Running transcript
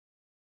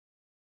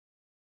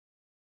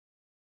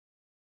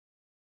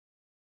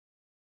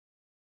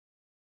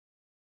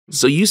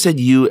So you said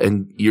you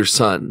and your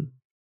son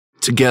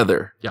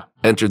together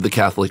entered the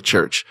Catholic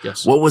Church.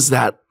 Yes. What was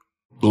that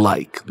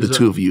like, the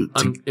two of you?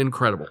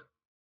 Incredible.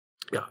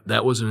 Yeah,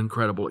 that was an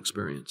incredible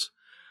experience.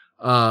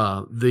 He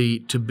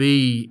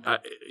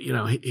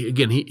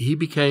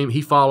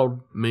followed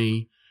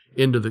me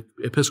into the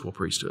Episcopal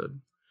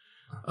priesthood.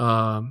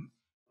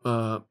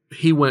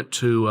 He went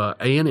to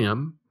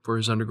A&M for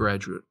his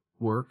undergraduate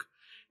work,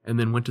 and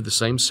then went to the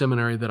same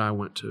seminary that I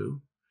went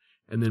to,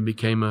 and then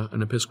became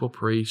an Episcopal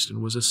priest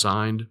and was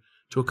assigned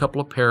to a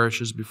couple of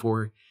parishes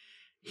before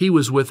he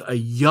was with a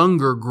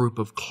younger group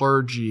of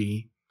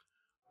clergy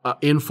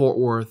in Fort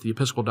Worth, the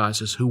Episcopal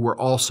Diocese, who were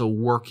also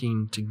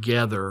working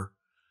together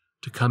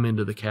to come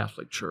into the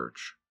Catholic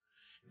Church,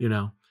 you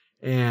know.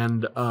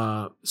 And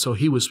so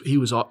he was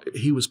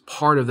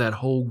part of that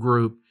whole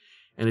group,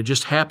 and it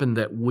just happened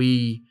that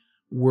we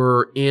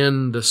were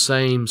in the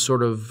same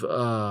sort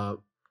of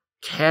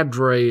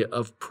cadre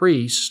of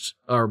priests,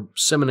 or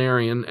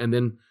seminarian, and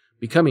then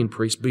becoming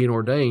priest, being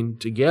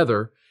ordained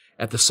together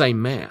at the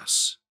same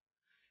Mass.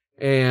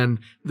 And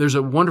there's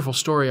a wonderful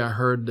story I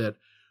heard that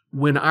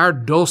when our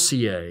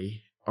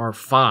dossier, our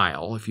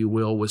file, if you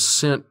will, was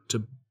sent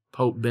to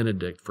Pope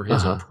Benedict for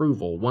his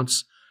approval,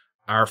 once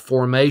our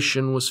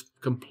formation was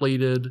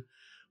completed,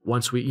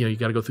 once we, you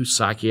got to go through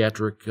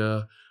psychiatric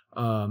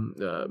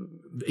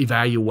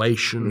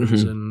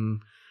evaluations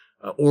and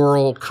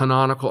oral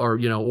canonical, or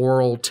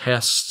oral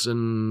tests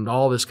and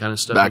all this kind of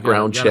stuff.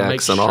 Background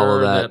checks and all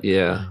of that.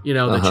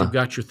 That you've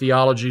got your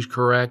theology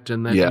correct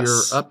and that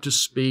you're up to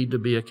speed to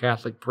be a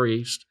Catholic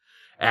priest,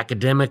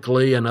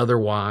 academically and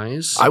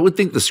otherwise. I would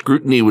think the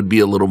scrutiny would be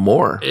a little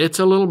more. It's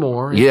a little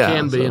more. It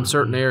can be in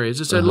certain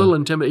areas. It's a little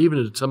intimidating, even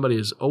as somebody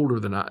as old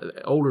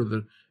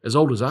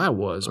as I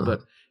was,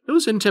 but it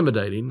was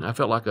intimidating. I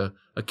felt like a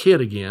kid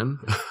again.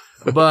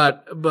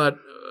 but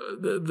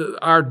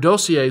our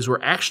dossiers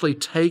were actually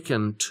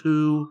taken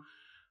to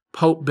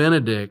Pope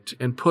Benedict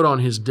and put on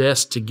his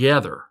desk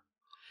together.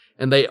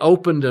 And they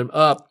opened them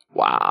up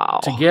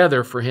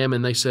together for him,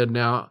 and they said,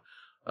 now,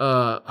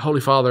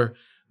 Holy Father,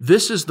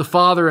 this is the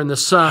Father and the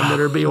Son that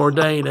are being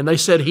ordained. And they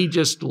said he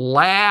just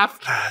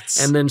laughed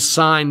and then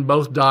signed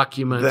both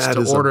documents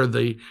to order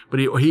but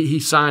he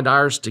signed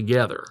ours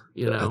together,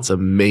 That's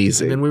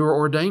amazing. And then we were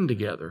ordained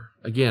together.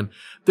 Again,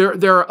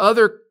 there are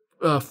other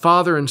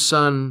father and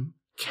son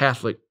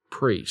Catholic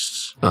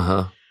priests.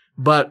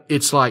 But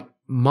it's like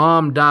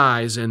mom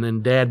dies and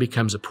then dad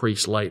becomes a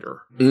priest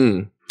later.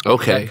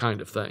 Okay. That kind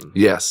of thing.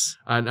 Yes.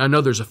 I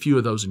know there's a few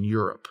of those in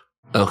Europe.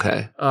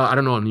 Okay. I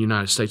don't know in the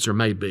United States, there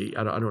may be.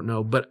 I don't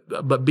know.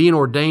 But being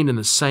ordained in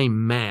the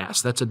same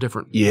Mass, that's a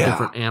different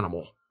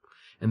animal.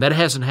 And that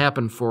hasn't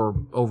happened for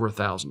over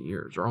 1,000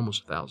 years, or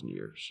almost 1,000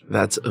 years.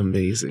 That's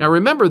amazing. Now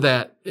remember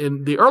that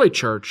in the early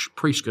church,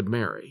 priests could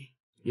marry.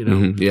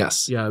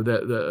 Yes. Yeah.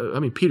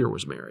 Peter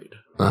was married.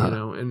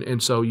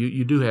 And so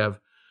you do have,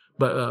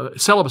 but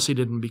celibacy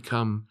didn't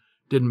become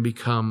the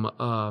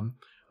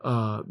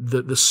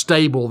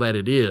staple that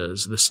it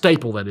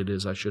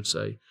is, I should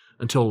say,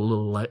 until a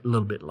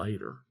little bit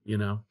later.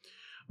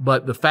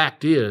 But the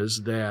fact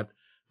is that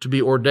to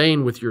be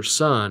ordained with your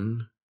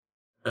son,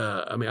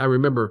 I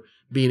remember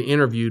being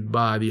interviewed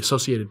by the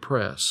Associated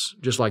Press,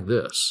 just like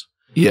this.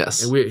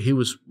 Yes. And he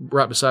was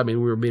right beside me,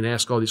 and we were being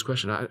asked all these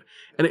questions.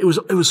 And it was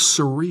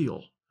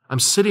surreal. I'm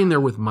sitting there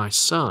with my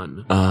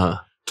son,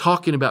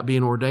 talking about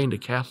being ordained a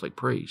Catholic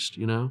priest.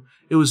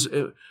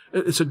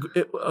 It's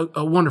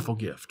a wonderful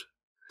gift.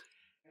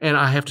 And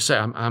I have to say,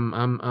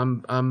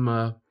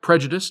 I'm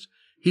prejudiced.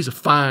 He's a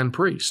fine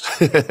priest.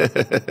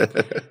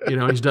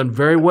 He's done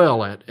very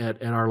well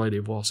at Our Lady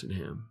of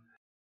Walsingham.